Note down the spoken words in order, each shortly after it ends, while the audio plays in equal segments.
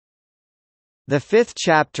The fifth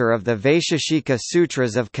chapter of the Vaisheshika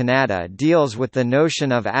Sutras of Kannada deals with the notion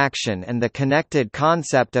of action and the connected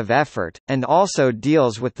concept of effort, and also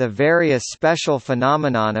deals with the various special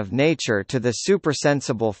phenomenon of nature to the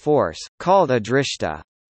supersensible force, called Adrishta.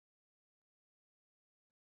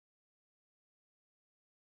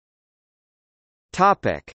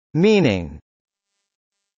 Meaning.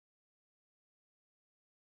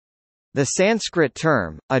 The Sanskrit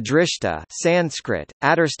term, Adrishta Sanskrit,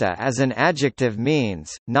 Adrishta as an adjective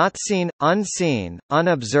means, not seen, unseen,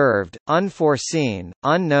 unobserved, unforeseen,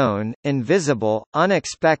 unknown, invisible,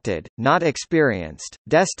 unexpected, not experienced,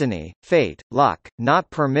 destiny, fate, luck, not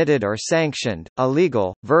permitted or sanctioned,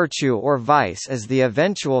 illegal, virtue or vice as the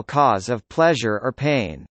eventual cause of pleasure or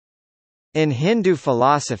pain. In Hindu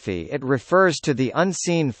philosophy it refers to the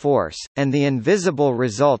unseen force, and the invisible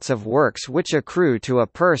results of works which accrue to a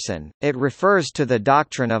person. It refers to the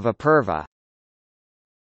doctrine of apurva.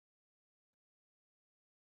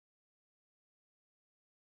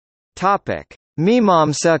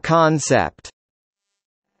 Mimamsa concept.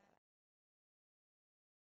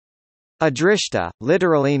 Adrishta,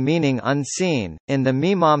 literally meaning unseen, in the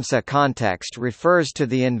Mimamsa context refers to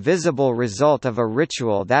the invisible result of a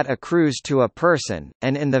ritual that accrues to a person,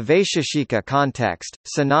 and in the Vaisheshika context,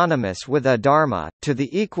 synonymous with adharma, to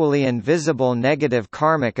the equally invisible negative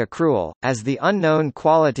karmic accrual, as the unknown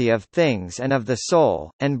quality of things and of the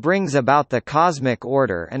soul, and brings about the cosmic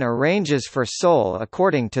order and arranges for soul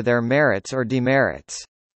according to their merits or demerits.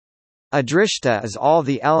 Adrishta is all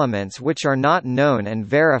the elements which are not known and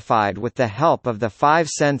verified with the help of the five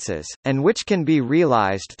senses, and which can be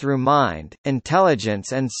realized through mind,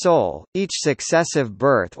 intelligence and soul. Each successive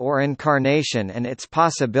birth or incarnation and its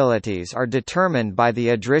possibilities are determined by the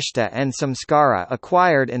adrishta and samskara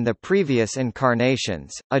acquired in the previous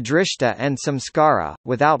incarnations, adrishta and samskara,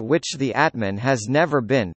 without which the Atman has never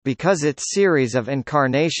been, because its series of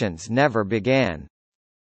incarnations never began.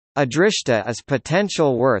 Adrishta is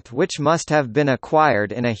potential worth which must have been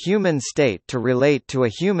acquired in a human state to relate to a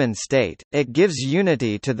human state. It gives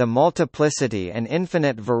unity to the multiplicity and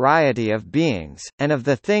infinite variety of beings, and of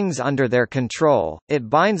the things under their control. It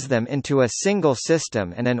binds them into a single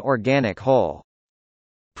system and an organic whole.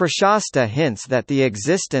 Prashasta hints that the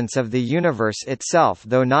existence of the universe itself,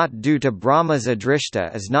 though not due to Brahma's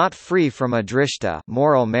adrishta, is not free from adrishta,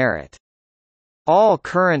 moral merit. All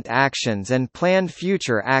current actions and planned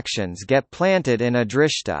future actions get planted in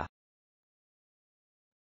adrishta.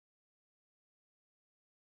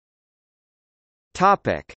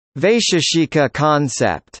 Vaisheshika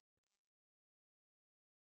concept.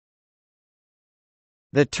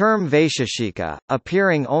 The term Vaisheshika,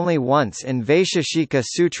 appearing only once in Vaisheshika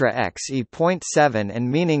Sutra XE.7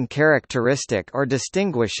 and meaning characteristic or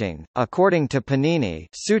distinguishing, according to Panini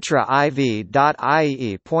Sutra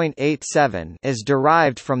IV.IE.87, is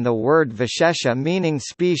derived from the word Vaishesha meaning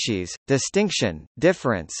species, distinction,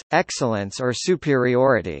 difference, excellence or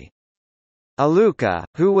superiority. Aluka,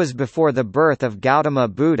 who was before the birth of Gautama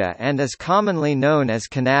Buddha and is commonly known as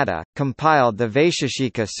Kannada, compiled the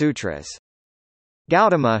Vaisheshika Sutras.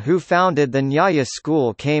 Gautama, who founded the Nyaya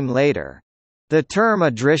school, came later. The term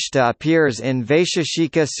adrishta appears in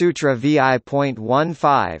Vaisheshika Sutra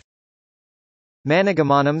VI.15.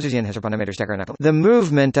 The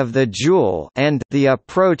movement of the jewel and the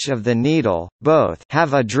approach of the needle, both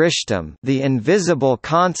have adrishtam, the invisible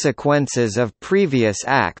consequences of previous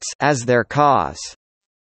acts, as their cause.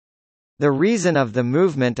 The reason of the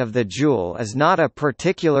movement of the jewel is not a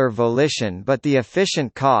particular volition but the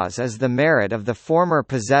efficient cause is the merit of the former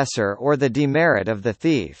possessor or the demerit of the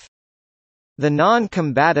thief. The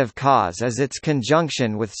non-combative cause is its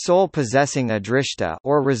conjunction with soul-possessing adrishta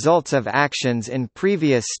or results of actions in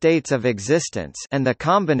previous states of existence, and the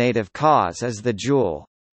combinative cause is the jewel.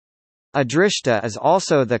 Adrishta is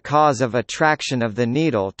also the cause of attraction of the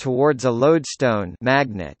needle towards a lodestone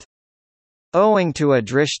magnet. Owing to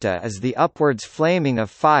adrishta is the upwards flaming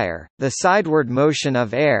of fire, the sideward motion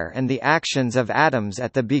of air and the actions of atoms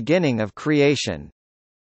at the beginning of creation.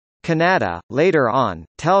 Kannada, later on,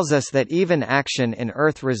 tells us that even action in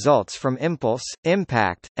earth results from impulse,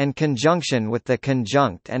 impact, and conjunction with the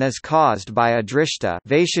conjunct and is caused by adrishta.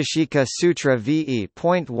 Vaisheshika Sutra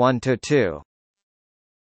VE.1-2.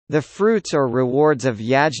 The fruits or rewards of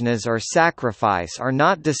yajnas or sacrifice are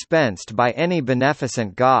not dispensed by any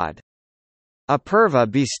beneficent god. Apurva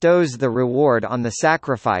bestows the reward on the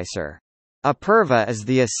sacrificer. Apurva is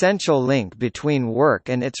the essential link between work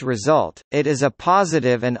and its result. It is a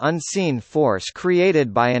positive and unseen force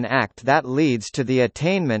created by an act that leads to the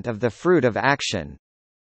attainment of the fruit of action.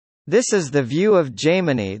 This is the view of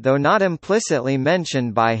Jaimini, though not implicitly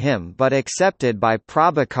mentioned by him but accepted by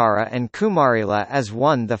Prabhakara and Kumarila as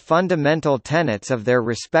one the fundamental tenets of their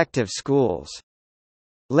respective schools.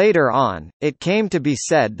 Later on, it came to be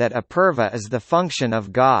said that apurva is the function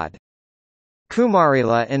of God.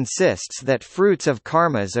 Kumarila insists that fruits of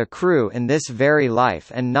karmas accrue in this very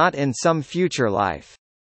life and not in some future life.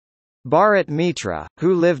 Bharat Mitra,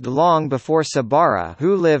 who lived long before Sabara,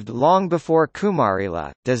 who lived long before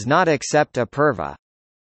Kumarila, does not accept apurva.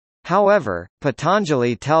 However,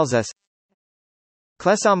 Patanjali tells us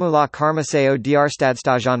Klesamula Karmaseo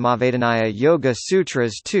Dhyarstadstajanmavedanaya Yoga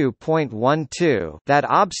Sutras 2.12 that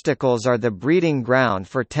obstacles are the breeding ground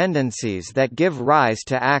for tendencies that give rise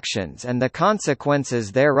to actions and the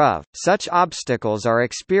consequences thereof. Such obstacles are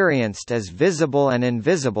experienced as visible and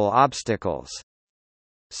invisible obstacles.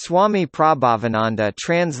 Swami Prabhavananda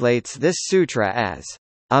translates this sutra as,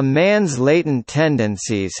 "A man's latent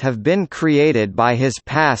tendencies have been created by his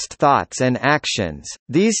past thoughts and actions.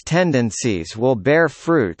 These tendencies will bear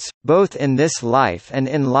fruits, both in this life and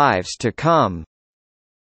in lives to come."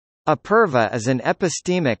 Apurva is an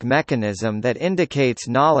epistemic mechanism that indicates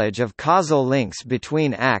knowledge of causal links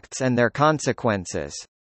between acts and their consequences.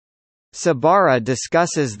 Sabara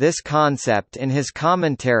discusses this concept in his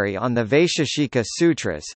commentary on the Vaisheshika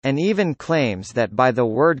Sutras, and even claims that by the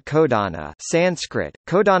word kodana Sanskrit,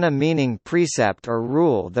 kodana meaning precept or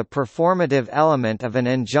rule, the performative element of an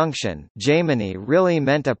injunction, Jaimini really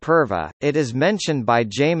meant apurva. It is mentioned by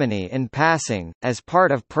Jaimini in passing, as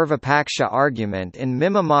part of Purvapaksha argument in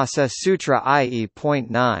Mimamsa Sutra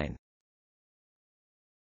IE.9.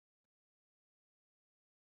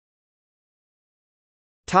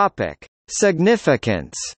 Topic: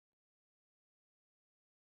 Significance.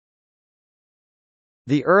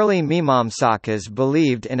 The early Mimamsakas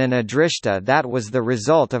believed in an Adrishta that was the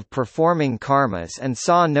result of performing karmas and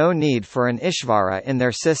saw no need for an Ishvara in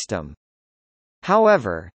their system.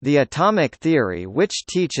 However, the atomic theory, which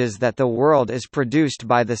teaches that the world is produced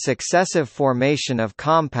by the successive formation of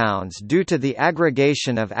compounds due to the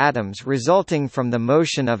aggregation of atoms resulting from the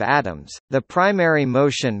motion of atoms, the primary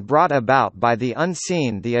motion brought about by the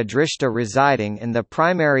unseen, the Adrishta residing in the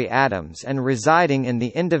primary atoms and residing in the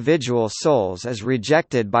individual souls, is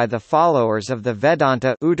rejected by the followers of the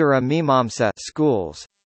Vedanta Uttara Mimamsa schools.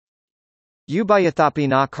 Ubayathapi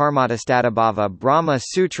na karmatastadabhava Brahma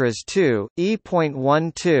Sutras 2,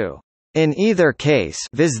 E.12. In either case,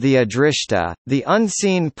 viz. The Adrishta, the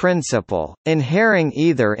unseen principle, inhering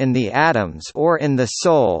either in the atoms or in the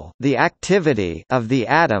soul, the activity of the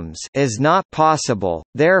atoms is not possible,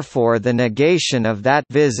 therefore the negation of that,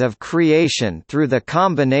 viz. Of creation through the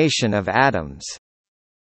combination of atoms.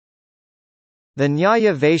 The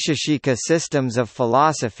Nyaya Vaisheshika systems of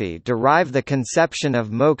philosophy derive the conception of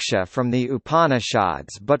moksha from the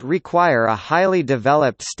Upanishads but require a highly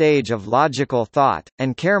developed stage of logical thought,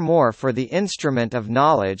 and care more for the instrument of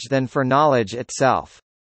knowledge than for knowledge itself.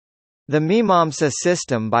 The Mimamsa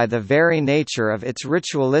system, by the very nature of its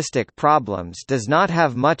ritualistic problems, does not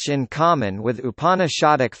have much in common with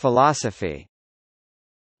Upanishadic philosophy.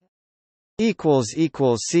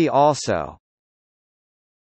 See also